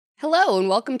Hello, and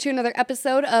welcome to another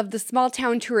episode of the Small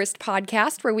Town Tourist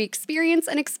Podcast, where we experience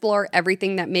and explore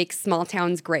everything that makes small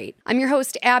towns great. I'm your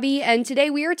host, Abby, and today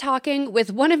we are talking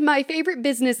with one of my favorite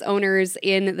business owners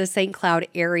in the St. Cloud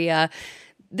area.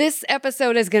 This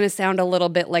episode is going to sound a little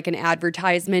bit like an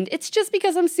advertisement. It's just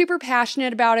because I'm super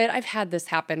passionate about it. I've had this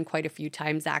happen quite a few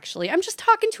times, actually. I'm just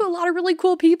talking to a lot of really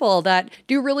cool people that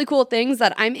do really cool things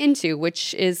that I'm into,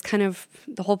 which is kind of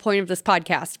the whole point of this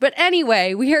podcast. But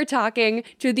anyway, we are talking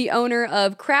to the owner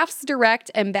of Crafts Direct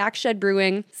and Backshed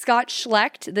Brewing, Scott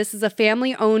Schlecht. This is a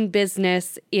family-owned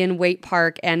business in Waite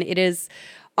Park, and it is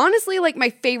honestly like my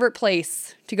favorite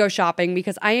place to go shopping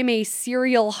because I am a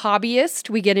serial hobbyist.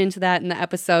 We get into that in the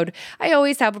episode. I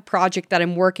always have a project that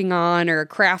I'm working on or a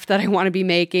craft that I want to be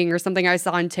making or something I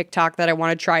saw on TikTok that I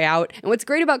want to try out. And what's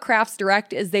great about Crafts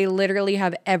Direct is they literally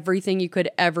have everything you could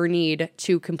ever need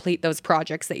to complete those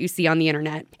projects that you see on the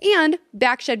internet. And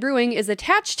Backshed Brewing is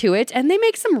attached to it, and they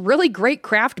make some really great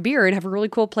craft beer and have a really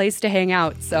cool place to hang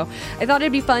out. So I thought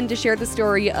it'd be fun to share the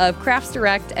story of Crafts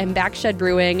Direct and Backshed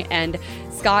Brewing, and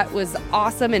Scott was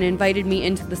awesome and invited me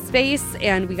into the space,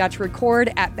 and we got to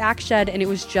record at Backshed, and it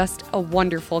was just a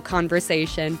wonderful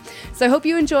conversation. So I hope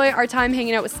you enjoy our time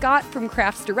hanging out with Scott from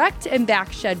Crafts Direct and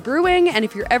Backshed Brewing, and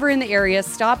if you're ever in the area,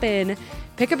 stop in,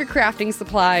 pick up your crafting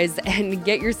supplies, and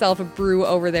get yourself a brew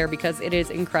over there because it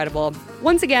is incredible.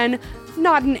 Once again,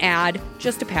 not an ad,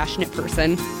 just a passionate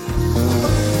person.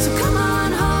 So come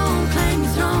on home, claim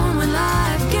your throne when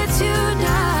life gets you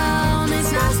down.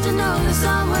 It's nice to know there's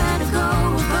somewhere to go.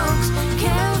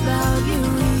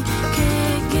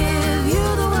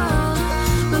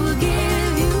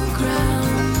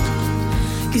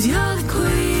 Cause you're the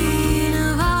queen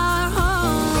of our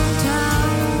hometown.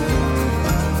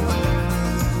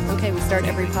 Okay, we start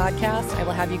every podcast. I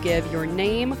will have you give your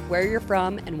name, where you're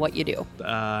from, and what you do.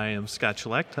 I am Scott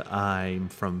Schlecht. I'm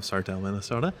from Sartell,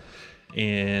 Minnesota,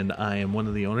 and I am one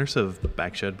of the owners of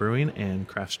Backshed Brewing and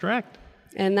Crafts Direct.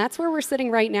 And that's where we're sitting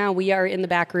right now. We are in the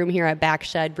back room here at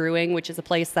Backshed Brewing, which is a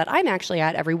place that I'm actually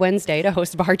at every Wednesday to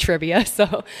host bar trivia.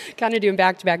 So kind of doing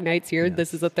back-to-back nights here. Yes.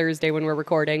 This is a Thursday when we're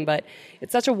recording, but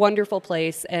it's such a wonderful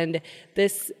place. And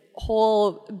this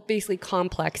whole basically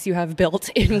complex you have built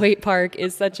in Waite Park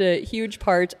is such a huge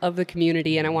part of the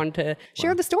community, and I wanted to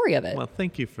share the story of it. Well,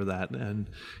 thank you for that. And,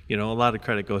 a lot of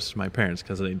credit goes to my parents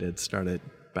because they did start it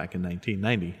back in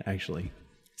 1990, actually.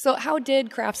 So how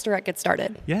did Crafts Direct get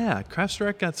started? Yeah, Crafts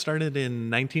Direct got started in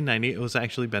 1990. It was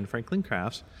actually Ben Franklin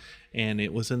Crafts, and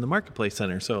it was in the Marketplace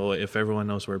Center. So if everyone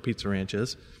knows where Pizza Ranch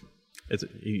is, it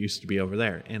used to be over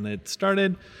there. And it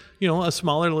started, a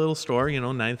smaller little store,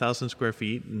 9,000 square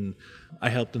feet. And I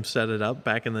helped them set it up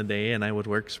back in the day, and I would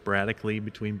work sporadically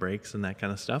between breaks and that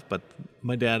kind of stuff. But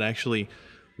my dad actually,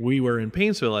 we were in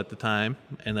Painesville at the time,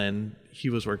 and then he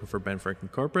was working for Ben Franklin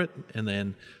Corporate, and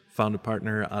then found a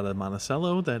partner out of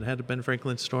Monticello that had a Ben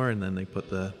Franklin store, and then they put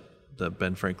the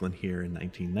Ben Franklin here in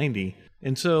 1990.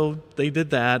 And so they did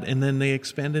that, and then they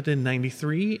expanded in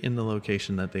 93 in the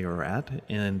location that they were at.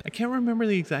 And I can't remember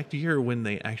the exact year when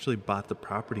they actually bought the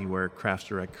property where Crafts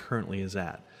Direct currently is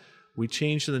at. We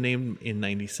changed the name in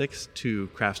 96 to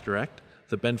Crafts Direct.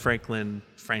 The Ben Franklin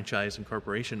franchise and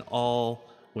corporation all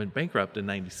went bankrupt in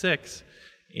 96.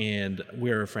 And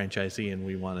we're a franchisee, and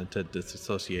we wanted to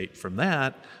disassociate from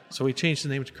that. So we changed the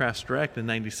name to Crafts Direct in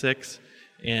 96,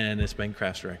 and it's been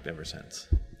Crafts Direct ever since.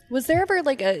 Was there ever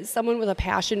someone with a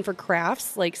passion for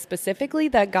crafts, specifically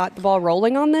that got the ball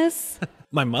rolling on this?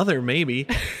 My mother, maybe.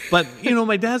 But,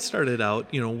 my dad started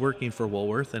out, working for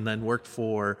Woolworth, and then worked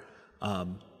for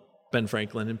Ben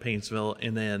Franklin in Painesville,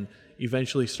 and then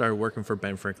eventually started working for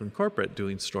Ben Franklin Corporate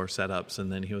doing store setups,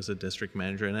 and then he was a district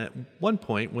manager. And at one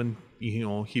point when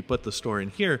he put the store in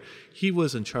here, he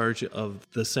was in charge of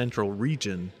the central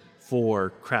region for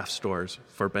craft stores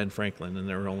for Ben Franklin, and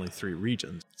there were only 3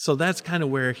 regions. So that's kind of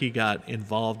where he got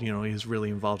involved. He was really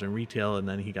involved in retail, and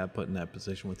then he got put in that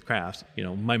position with crafts.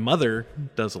 My mother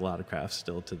does a lot of crafts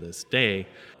still to this day,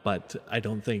 but I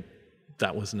don't think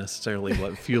that was necessarily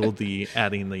what fueled the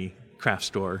adding the craft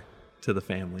store to the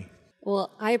family.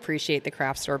 Well, I appreciate the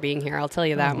craft store being here. I'll tell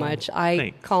you that much. I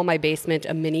thanks. Call my basement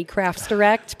a mini Crafts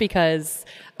Direct because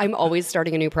I'm always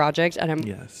starting a new project, and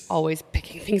I'm always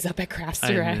picking things up at Crafts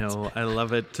Direct. I know. I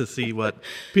love it to see what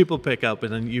people pick up,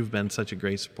 and then you've been such a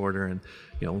great supporter, and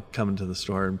coming to the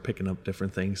store and picking up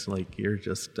different things. You're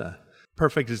just a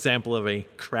perfect example of a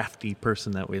crafty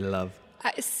person that we love.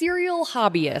 Serial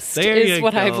hobbyist there is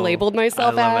what go. I've labeled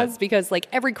myself as, it. Because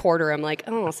every quarter I'm like,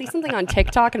 oh, I'll see something on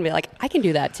TikTok and be like, I can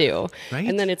do that too. Right?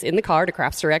 And then it's in the car to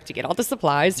Crafts Direct to get all the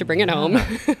supplies to bring it home.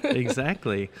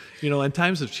 Exactly. And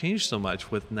times have changed so much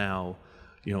with now,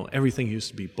 everything used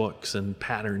to be books and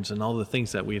patterns and all the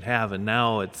things that we'd have. And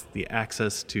now it's the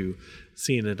access to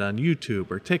seeing it on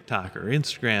YouTube or TikTok or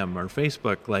Instagram or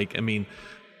Facebook.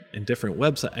 In different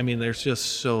websites. There's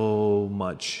just so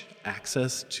much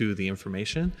access to the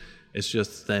information. It's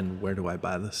just then where do I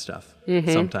buy this stuff?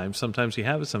 Sometimes you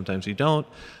have it, sometimes you don't.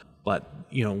 But,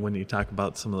 when you talk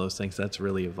about some of those things, that's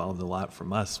really evolved a lot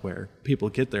from us, where people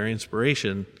get their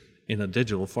inspiration in a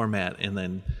digital format and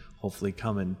then hopefully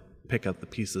come and pick up the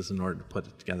pieces in order to put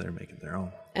it together and make it their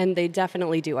own. And they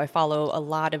definitely do. I follow a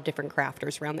lot of different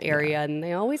crafters around the area, and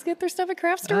they always get their stuff at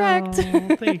Crafts Direct.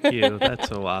 Oh, thank you. That's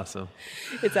so awesome.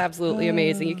 It's absolutely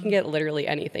amazing. You can get literally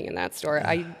anything in that store.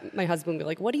 My husband would be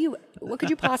like, what could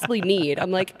you possibly need?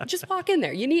 I'm like, just walk in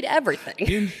there. You need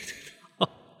everything.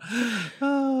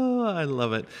 Oh, I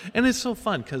love it. And it's so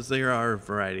fun because there are a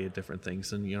variety of different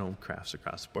things and, crafts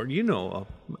across the board.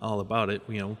 All about it,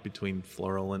 between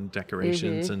floral and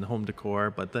decorations and home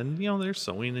decor. But then, there's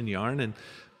sewing and yarn and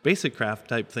basic craft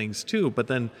type things too. But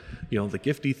then, the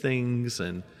gifty things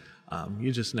and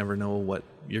you just never know what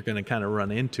you're going to kind of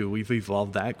run into. We've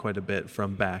evolved that quite a bit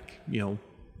from back,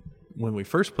 when we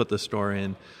first put the store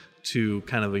in to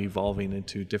kind of evolving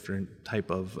into different type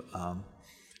of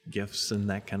gifts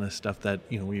and that kind of stuff that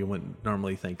you wouldn't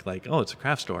normally think like, oh, it's a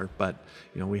craft store, but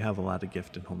we have a lot of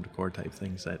gift and home decor type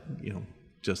things that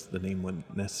just the name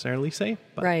wouldn't necessarily say.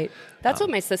 But, right. That's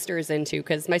what my sister is into,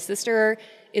 because my sister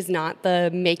is not the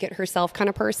make it herself kind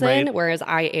of person, right. Whereas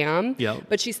I am. Yep.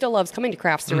 But she still loves coming to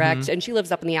Crafts Direct, and she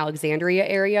lives up in the Alexandria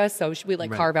area, so we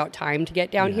Right. carve out time to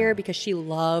get down here because she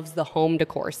loves the home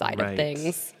decor side of Right.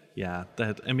 things. Yeah,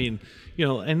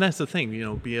 and that's the thing,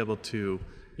 be able to,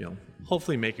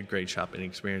 hopefully make a great shopping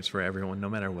experience for everyone, no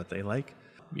matter what they like,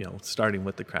 starting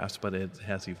with the crafts, but it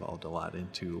has evolved a lot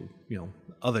into,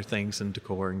 other things and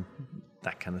decor and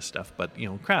that kind of stuff. But,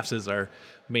 crafts is our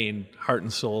main heart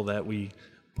and soul that we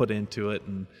put into it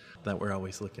and that we're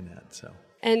always looking at, so.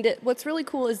 And what's really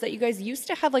cool is that you guys used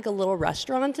to have a little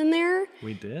restaurant in there.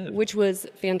 We did. Which was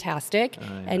fantastic. I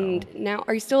know. And now,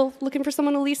 are you still looking for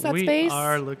someone to lease that space? We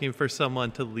are looking for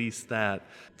someone to lease that.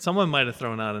 Someone might have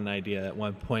thrown out an idea at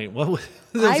one point. What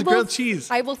was grilled cheese?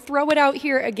 I will throw it out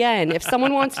here again. If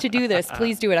someone wants to do this,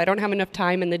 please do it. I don't have enough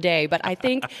time in the day. But I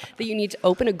think that you need to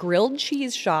open a grilled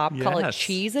cheese shop, call it Yes.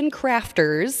 Cheese and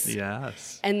Crafters.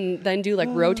 Yes. And then do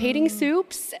rotating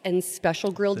soups and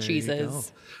special grilled There you cheeses.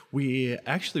 go. We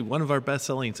actually, one of our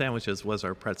best-selling sandwiches was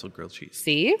our pretzel grilled cheese.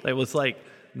 See? It was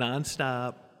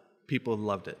nonstop. People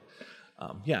loved it.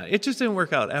 It just didn't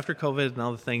work out after COVID and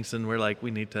all the things, and we're like, we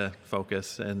need to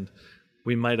focus, and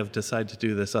we might have decided to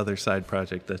do this other side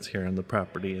project that's here on the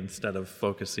property instead of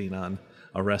focusing on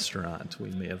a restaurant.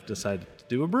 We may have decided to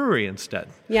do a brewery instead.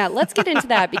 Yeah, let's get into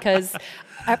that, because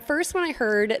at first when I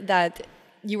heard that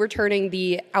you were turning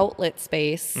the outlet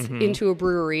space into a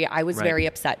brewery, I was Right. very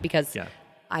upset because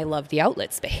I love the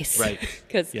outlet space. Right.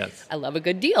 Because Yes. I love a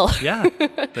good deal. Yeah,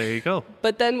 there you go.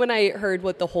 But then when I heard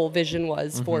what the whole vision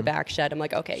was for Backshed, I'm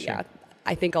like, okay,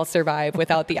 I think I'll survive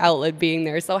without the outlet being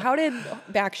there. So how did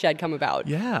Backshed come about?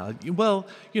 Yeah, well,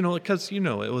 because, it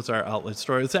was our outlet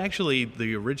store. It's actually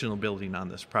the original building on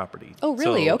this property. Oh,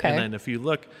 really? Okay. And then if you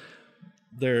look,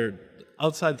 there,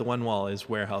 outside the one wall is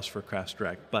warehouse for Crafts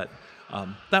Direct, but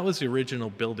that was the original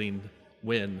building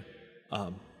when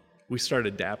we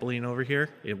started dabbling over here.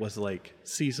 It was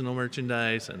seasonal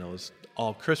merchandise, and it was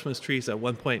all Christmas trees. At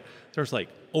one point, there was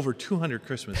over 200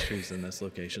 Christmas trees in this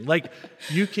location.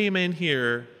 You came in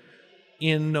here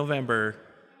in November,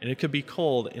 and it could be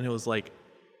cold, and it was a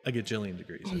gajillion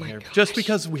degrees in here. Just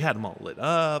because we had them all lit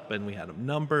up, and we had them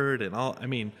numbered, and all.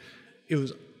 It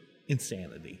was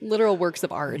insanity. Literal works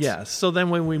of art. Yeah. So then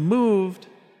when we moved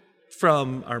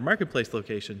from our marketplace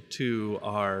location to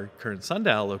our current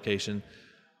Sundial location,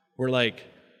 we're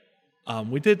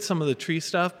we did some of the tree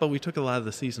stuff, but we took a lot of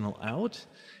the seasonal out,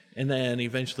 and then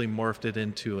eventually morphed it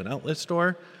into an outlet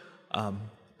store.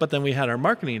 But then we had our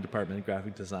marketing department,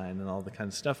 graphic design, and all the kind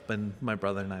of stuff. And my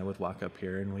brother and I would walk up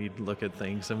here, and we'd look at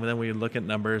things, and then we'd look at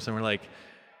numbers, and we're like,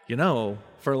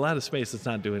 for a lot of space, it's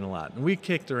not doing a lot. And we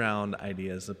kicked around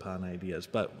ideas upon ideas.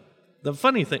 But the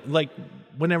funny thing,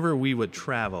 whenever we would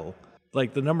travel,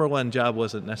 the number one job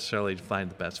wasn't necessarily to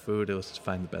find the best food, it was to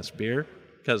find the best beer.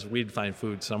 Because we'd find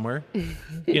food somewhere,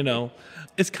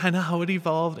 It's kind of how it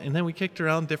evolved. And then we kicked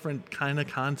around different kind of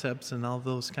concepts and all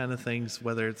those kind of things,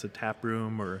 whether it's a tap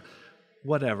room or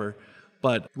whatever.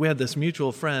 But we had this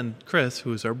mutual friend, Chris,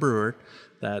 who's our brewer,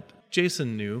 that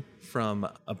Jason knew from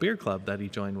a beer club that he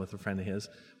joined with a friend of his.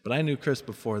 But I knew Chris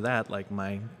before that.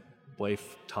 My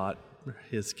wife taught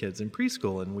his kids in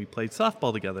preschool, and we played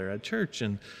softball together at church.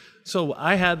 And so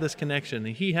I had this connection,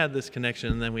 and he had this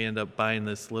connection, and then we ended up buying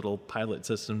this little pilot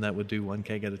system that would do one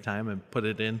keg at a time and put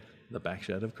it in the back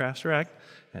shed of Crafts Direct,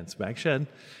 hence back shed.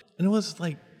 And it was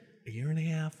like a year and a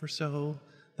half or so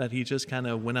that he just kind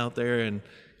of went out there and,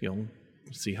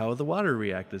 see how the water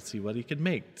reacted, see what he could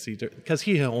make, because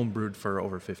he had homebrewed for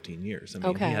over 15 years. I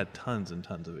mean, he had tons and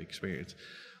tons of experience,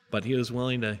 but he was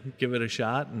willing to give it a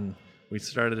shot, and we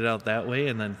started it out that way,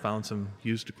 and then found some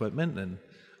used equipment, and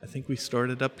I think we stored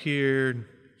it up here.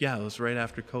 Yeah, it was right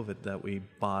after COVID that we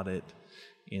bought it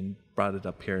and brought it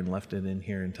up here and left it in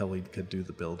here until we could do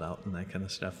the build out and that kind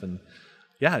of stuff. And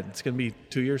yeah, it's going to be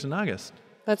 2 years in August.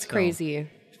 That's crazy.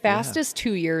 Fastest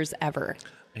 2 years ever.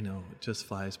 I know, it just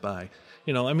flies by.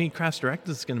 Crafts Direct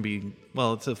is going to be,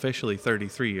 it's officially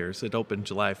 33 years. It opened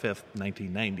July 5th,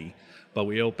 1990, but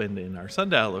we opened in our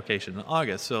Sundial location in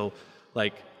August. So,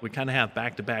 we kind of have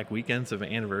back-to-back weekends of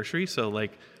anniversary. So,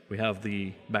 we have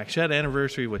the back shed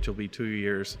anniversary, which will be 2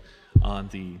 years on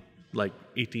the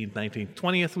 18th, 19th,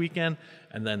 20th weekend.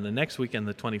 And then the next weekend,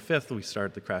 the 25th, we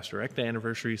start the Crafts Direct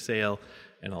anniversary sale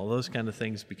and all those kind of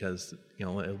things, because,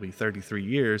 it'll be 33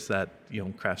 years that,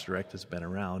 Crafts Direct has been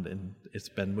around, and it's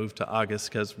been moved to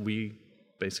August because we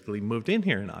basically moved in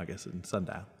here in August in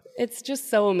Sundial. It's just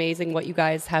so amazing what you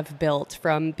guys have built,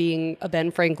 from being a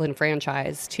Ben Franklin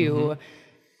franchise to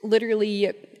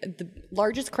literally the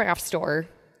largest craft store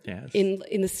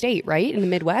in the state, right? In the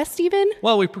Midwest even?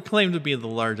 Well, we proclaim to be the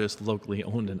largest locally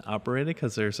owned and operated,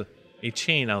 because there's a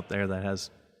chain out there that has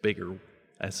bigger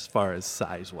as far as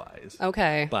size-wise.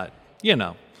 Okay. But,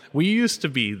 we used to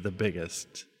be the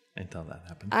biggest until that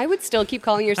happened. I would still keep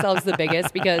calling yourselves the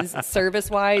biggest, because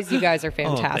service-wise, you guys are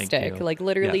fantastic. Thank you.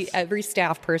 Literally every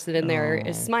staff person in there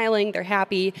is smiling. They're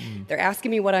happy. They're asking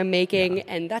me what I'm making,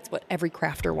 and that's what every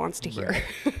crafter wants to hear.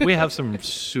 Right. We have some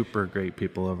super great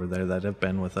people over there that have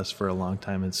been with us for a long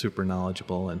time and super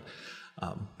knowledgeable, and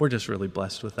we're just really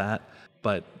blessed with that.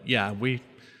 But yeah, we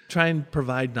try and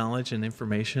provide knowledge and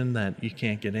information that you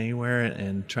can't get anywhere,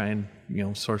 and try and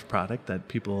source product that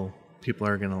people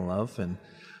are going to love, and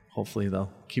hopefully they'll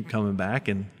keep coming back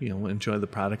and enjoy the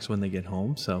products when they get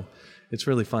home. So it's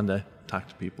really fun to talk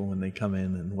to people when they come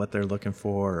in and what they're looking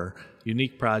for, or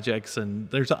unique projects.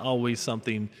 And there's always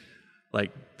something,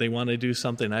 like they want to do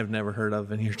something I've never heard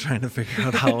of, and you're trying to figure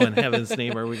out how in heaven's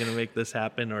name are we going to make this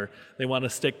happen. Or they want to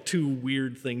stick two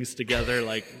weird things together,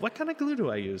 like, what kind of glue do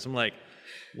I use? I'm like,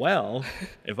 well,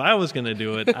 if I was going to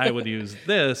do it, I would use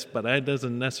this, but that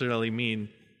doesn't necessarily mean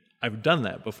I've done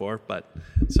that before. But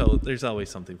so there's always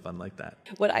something fun like that.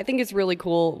 What I think is really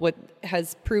cool, what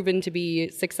has proven to be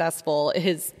successful,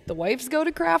 is the wives go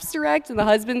to Crafts Direct and the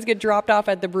husbands get dropped off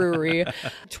at the brewery.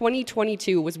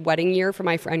 2022 was wedding year for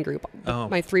my friend group.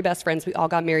 My three best friends, we all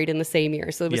got married in the same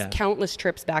year. So it was countless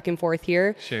trips back and forth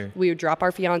here. Sure. We would drop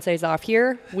our fiancés off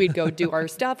here. We'd go do our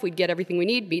stuff. We'd get everything we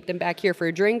need, meet them back here for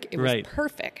a drink. It was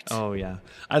perfect. Oh, yeah.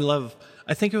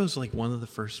 I think it was like one of the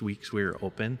first weeks we were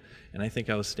open, and I think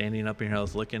I was standing up here, I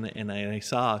was looking, and I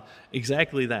saw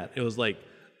exactly that. It was like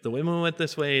the women went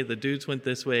this way, the dudes went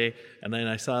this way, and then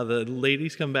I saw the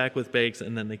ladies come back with bags,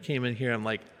 and then they came in here. I'm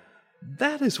like,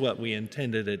 that is what we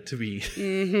intended it to be.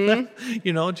 Mm-hmm.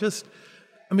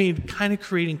 Kind of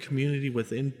creating community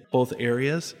within both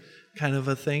areas, kind of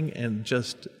a thing, and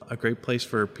just a great place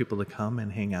for people to come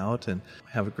and hang out and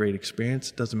have a great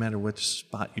experience. Doesn't matter which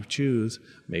spot you choose.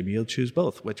 Maybe you'll choose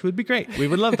both, which would be great. We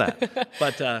would love that.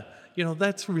 But,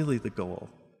 that's really the goal.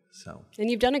 So. And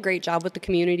you've done a great job with the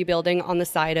community building on the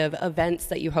side of events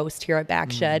that you host here at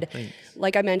Backshed.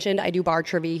 Like I mentioned, I do bar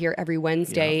trivia here every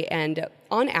Wednesday, and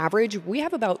on average, we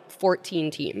have about 14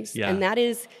 teams. Yeah. And that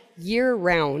is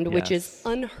year-round, which is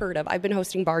unheard of. I've been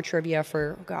hosting bar trivia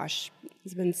for,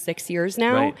 it's been 6 years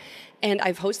now. Right. And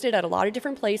I've hosted at a lot of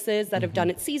different places that have done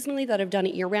it seasonally, that have done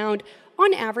it year-round.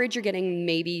 On average, you're getting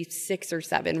maybe 6 or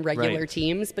 7 regular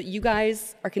teams, but you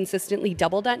guys are consistently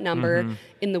double that number.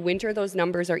 In the winter, those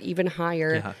numbers are even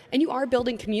higher. And you are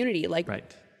building community.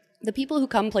 The people who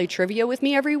come play trivia with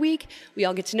me every week, we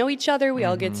all get to know each other. We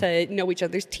all get to know each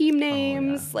other's team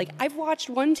names. I've watched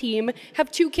one team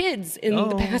have 2 kids in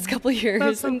the past couple of years.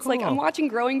 That's so cool. It's I'm watching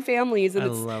growing families. And I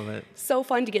love it. So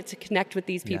fun to get to connect with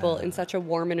these people in such a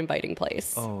warm and inviting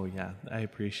place. Oh, yeah. I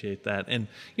appreciate that. And,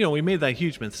 we made that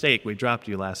huge mistake. We dropped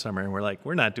you last summer, and we're like,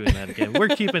 we're not doing that again. We're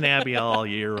keeping Abby all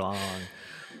year long.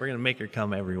 We're going to make her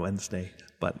come every Wednesday.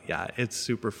 But yeah, it's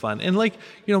super fun. And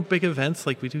big events,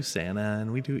 we do Santa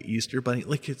and we do Easter Bunny.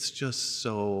 It's just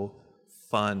so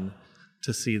fun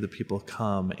to see the people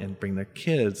come and bring their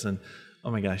kids. And oh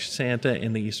my gosh, Santa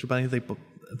and the Easter Bunny,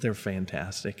 they're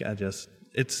fantastic.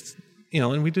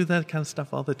 and we do that kind of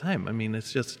stuff all the time. I mean,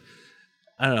 it's just,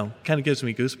 I don't know, kind of gives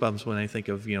me goosebumps when I think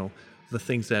of, the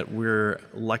things that we're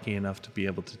lucky enough to be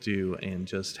able to do and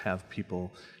just have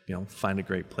people, find a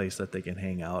great place that they can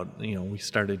hang out. We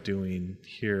started doing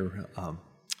here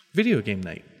video game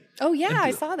night. Oh, yeah,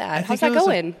 I saw that. How's that was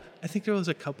going? I think there was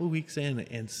a couple weeks in,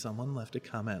 and someone left a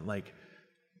comment, like,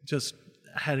 just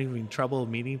having trouble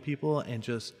meeting people and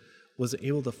just was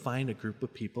able to find a group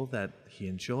of people that he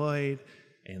enjoyed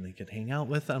and they could hang out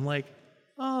with. I'm like,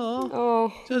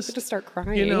 just to start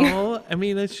crying. I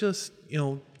mean, it's just,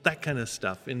 that kind of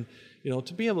stuff. And,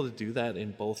 to be able to do that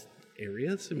in both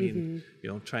areas, I mean,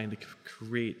 trying to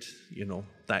create,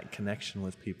 that connection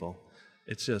with people.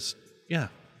 It's just,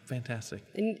 fantastic.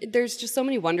 And there's just so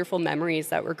many wonderful memories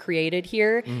that were created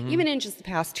here. Even in just the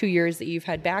past 2 years that you've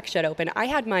had Backshed open, I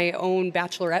had my own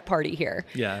bachelorette party here.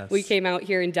 Yes. We came out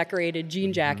here and decorated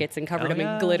jean jackets and covered them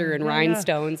in glitter and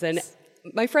rhinestones. And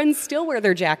my friends still wear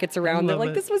their jackets around. They're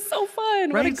like, this was so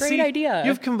fun. What a great idea.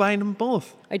 You've combined them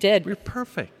both. I did. You're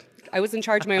perfect. I was in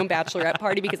charge of my own bachelorette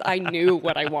party because I knew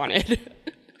what I wanted.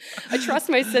 I trust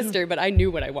my sister, but I knew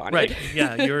what I wanted. Right.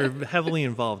 Yeah, you're heavily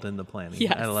involved in the planning.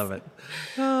 Yes. I love it.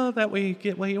 Oh, that way you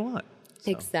get what you want. So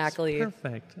exactly. It's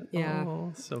perfect. Yeah.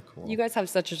 Oh, so cool. You guys have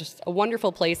just a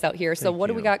wonderful place out here. So what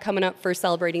do we got coming up for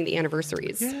celebrating the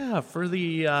anniversaries? Yeah, for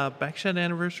the Backshed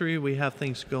anniversary, we have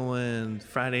things going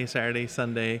Friday, Saturday,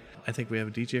 Sunday. I think we have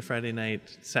a DJ Friday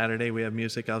night. Saturday, we have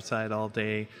music outside all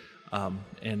day,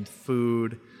 and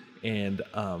food and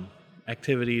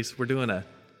activities. We're doing a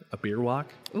beer walk,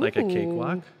 like a cake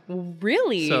walk.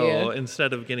 Really? So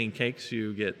instead of getting cakes,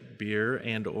 you get beer,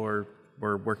 and or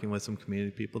we're working with some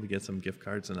community people to get some gift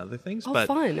cards and other things. Oh, but,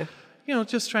 fun.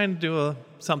 Just trying to do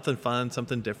something fun,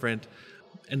 something different.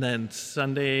 And then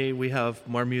Sunday we have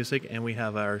more music, and we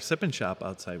have our sip and shop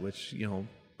outside, which,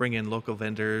 bring in local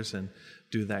vendors and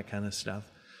do that kind of stuff.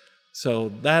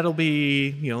 So that'll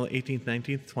be, 18th,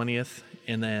 19th, 20th.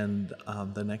 And then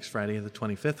the next Friday, the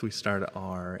 25th, we start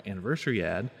our anniversary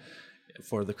ad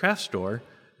for the craft store.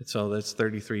 So that's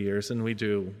 33 years. And we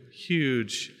do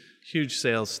huge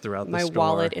sales throughout the store. My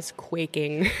wallet is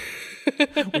quaking.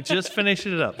 We just finished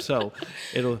it up. So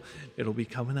it'll be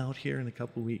coming out here in a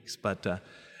couple weeks. But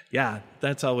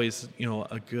that's always,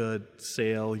 a good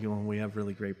sale. We have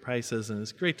really great prices. And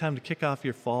it's a great time to kick off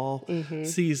your fall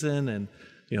season. And,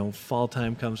 fall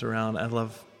time comes around. I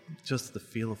love just the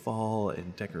feel of fall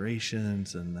and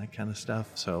decorations and that kind of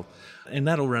stuff. So, and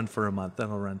that'll run for a month.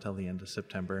 That'll run till the end of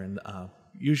September. And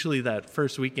usually that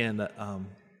first weekend,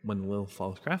 when the Little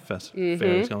Falls Craft Fest fair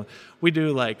is going, we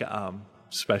do like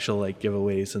special like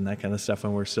giveaways and that kind of stuff.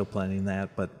 And we're still planning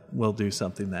that, but we'll do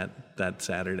something that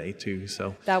Saturday too.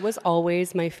 So that was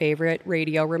always my favorite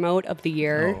radio remote of the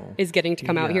year, is getting to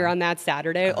come out here on that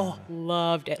Saturday.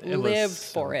 Loved it. Lived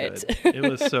for it. It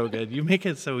was so good. You make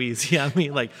it so easy on me.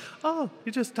 Like,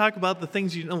 you just talk about the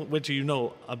things which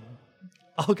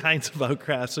all kinds about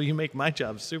crafts, so you make my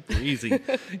job super easy.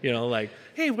 Like,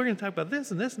 hey, we're going to talk about this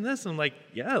and this and this. And I'm like,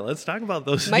 yeah, let's talk about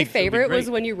those things. My favorite was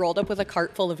when you rolled up with a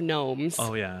cart full of gnomes.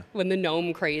 Oh, yeah. When the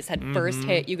gnome craze had first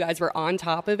hit, you guys were on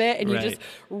top of it, and you just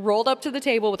rolled up to the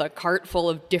table with a cart full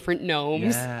of different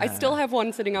gnomes. Yeah. I still have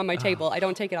one sitting on my table. I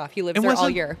don't take it off. He lives there all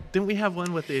year. Didn't we have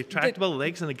one with the retractable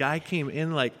legs, and the guy came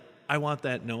in like, I want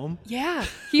that gnome? Yeah.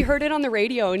 He heard it on the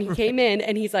radio, and he came in,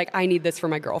 and he's like, I need this for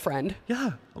my girlfriend.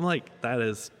 Yeah. I'm like, that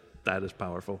is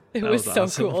powerful. It was so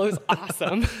cool. It was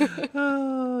awesome.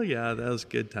 Oh, yeah, that was a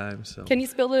good time. So, can you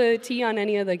spill the tea on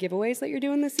any of the giveaways that you're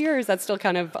doing this year, or is that still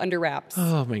kind of under wraps?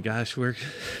 Oh, my gosh. We're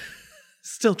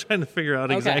still trying to figure out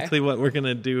exactly what we're going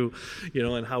to do,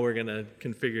 and how we're going to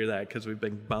configure that, because we've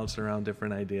been bouncing around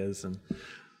different ideas and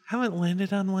haven't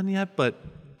landed on one yet, but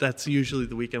that's usually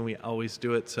the weekend we always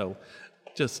do it. So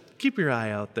just keep your eye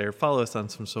out there. Follow us on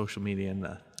some social media,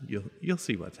 and you'll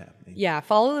see what's happening. Yeah,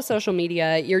 follow the social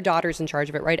media. Your daughter's in charge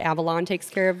of it, right? Avalon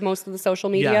takes care of most of the social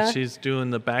media. Yeah, she's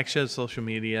doing the Backshed social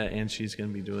media, and she's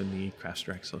going to be doing the Crafts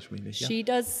Direct social media. Yeah. She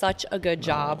does such a good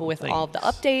job with all of the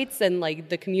updates and like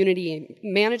the community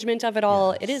management of it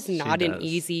all. It is not an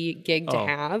easy gig to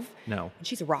have. No.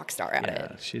 She's a rock star at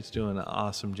it. She's doing an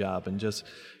awesome job, and just,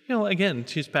 again,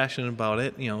 she's passionate about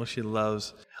it. She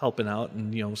loves helping out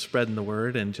and, spreading the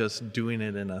word and just doing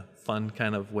it in a fun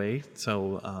kind of way.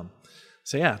 So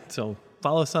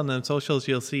follow us on the socials.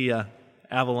 You'll see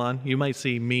Avalon. You might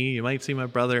see me. You might see my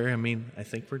brother. I mean, I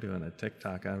think we're doing a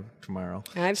TikTok tomorrow.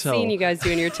 I've seen you guys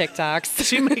doing your TikToks.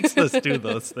 She makes us do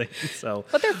those things.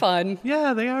 But they're fun.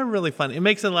 Yeah, they are really fun. It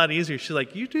makes it a lot easier. She's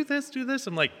like, you do this.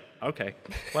 I'm like, okay,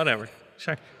 whatever.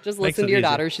 Sure. Just listen to your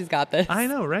daughter. She's got this. I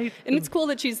know, right? And it's cool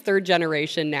that she's third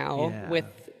generation now with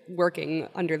working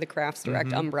under the Crafts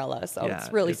Direct umbrella. So Yeah,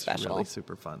 it's really it's special. really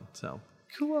super fun. So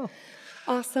cool.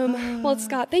 Awesome. Well,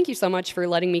 Scott, thank you so much for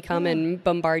letting me come and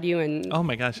bombard you and Oh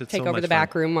my gosh, it's take so over much the fun.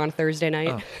 back room on a Thursday night.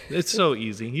 Oh, it's so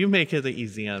easy. You make it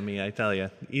easy on me, I tell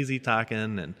you. Easy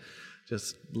talking, and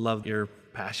just love your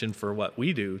passion for what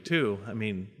we do too. I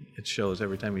mean, it shows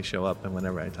every time you show up and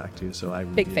whenever I talk to you. So I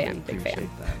Big really fan. appreciate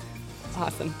that.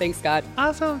 Awesome. Thanks, Scott.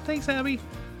 Awesome. Thanks, Abby.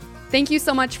 Thank you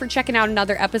so much for checking out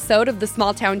another episode of the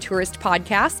Small Town Tourist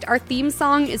Podcast. Our theme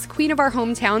song is Queen of Our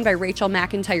Hometown by Rachel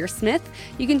McIntyre Smith.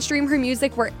 You can stream her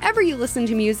music wherever you listen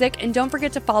to music, and don't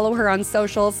forget to follow her on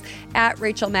socials at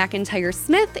Rachel McIntyre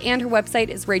Smith, and her website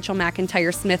is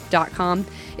rachelmcintyresmith.com.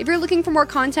 If you're looking for more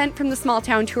content from the Small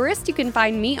Town Tourist, you can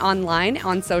find me online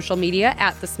on social media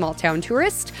at the Small Town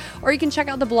Tourist, or you can check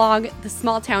out the blog,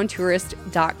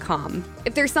 thesmalltowntourist.com.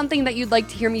 If there's something that you'd like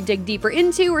to hear me dig deeper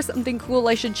into or something cool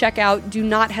I should check out, do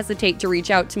not hesitate to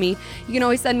reach out to me. You can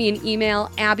always send me an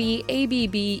email, Abby,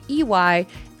 ABBEY,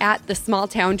 at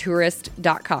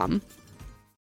thesmalltowntourist.com.